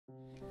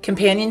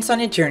Companions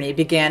on a Journey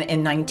began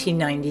in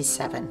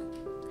 1997.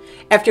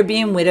 After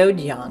being widowed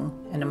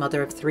young and a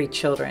mother of 3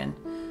 children,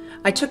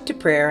 I took to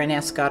prayer and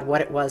asked God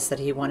what it was that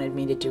He wanted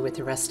me to do with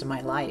the rest of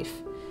my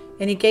life.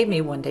 And He gave me,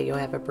 one day you'll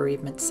have a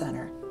bereavement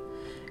center.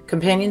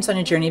 Companions on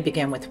a Journey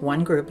began with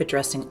one group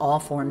addressing all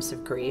forms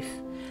of grief.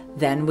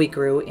 Then we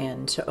grew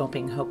into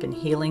Opening Hope and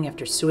Healing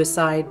after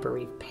suicide,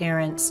 bereaved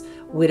parents,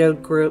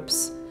 widowed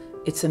groups.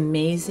 It's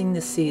amazing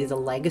to see the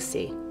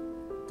legacy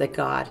that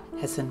God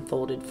has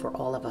unfolded for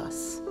all of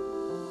us.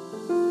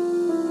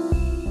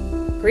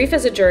 Grief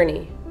is a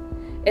journey.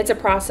 It's a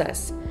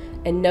process,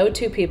 and no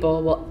 2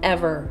 people will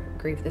ever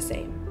grieve the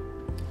same.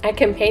 At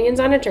Companions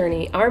on a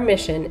Journey, our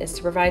mission is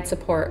to provide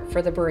support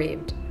for the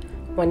bereaved.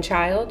 1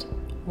 child,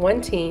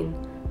 1 teen,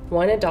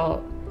 1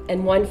 adult,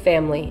 and 1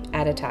 family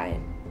at a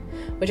time,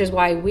 which is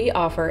why we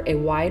offer a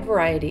wide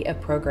variety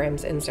of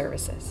programs and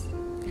services.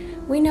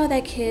 We know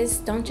that kids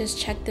don't just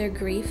check their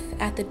grief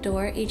at the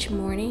door each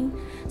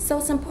morning, so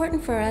it's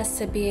important for us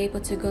to be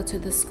able to go to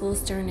the schools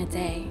during the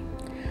day.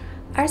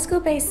 Our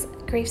school-based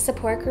grief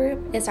support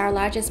group is our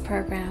largest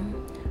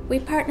program. We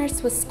partner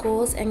with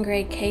schools in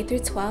grade K through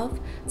 12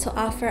 to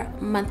offer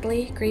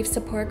monthly grief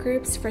support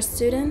groups for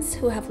students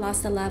who have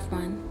lost a loved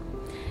one.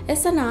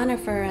 It's an honor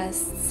for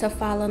us to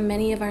follow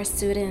many of our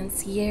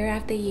students year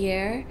after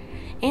year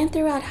and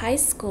throughout high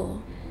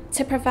school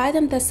to provide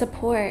them the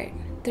support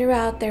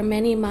throughout their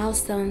many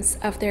milestones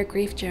of their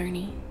grief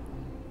journey.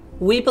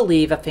 We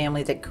believe a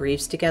family that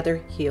grieves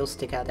together heals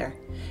together,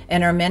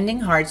 and our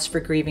Mending Hearts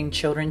for Grieving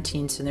Children,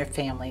 Teens, and Their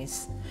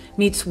Families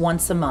meets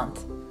once a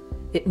month.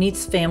 It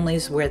meets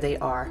families where they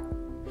are.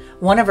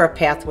 One of our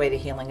Pathway to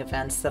Healing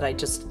events that I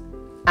just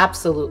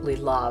absolutely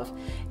love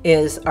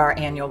is our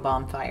annual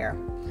bonfire,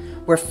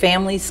 where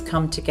families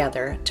come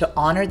together to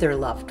honor their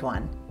loved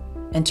one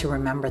and to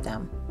remember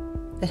them.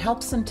 It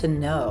helps them to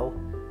know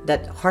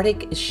that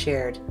heartache is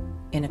shared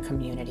in a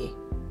community.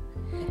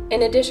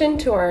 In addition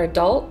to our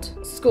adult,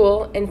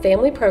 school, and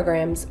family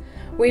programs,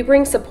 we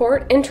bring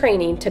support and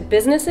training to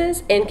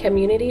businesses and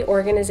community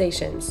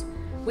organizations.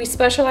 We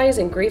specialize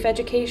in grief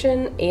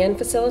education and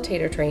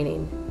facilitator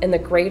training in the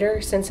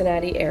greater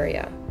Cincinnati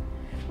area.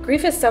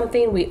 Grief is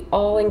something we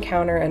all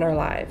encounter in our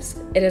lives.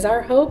 It is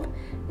our hope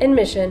and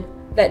mission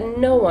that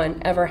no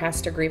one ever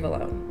has to grieve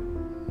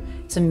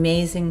alone. It's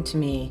amazing to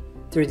me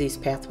through these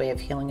Pathway of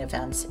Healing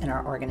events in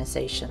our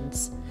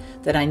organizations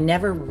that I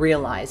never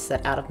realized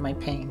that out of my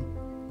pain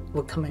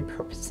will come my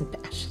purpose and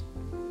passion.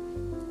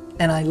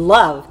 And I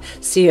love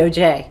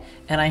COJ,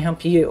 and I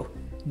hope you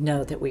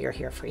know that we are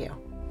here for you.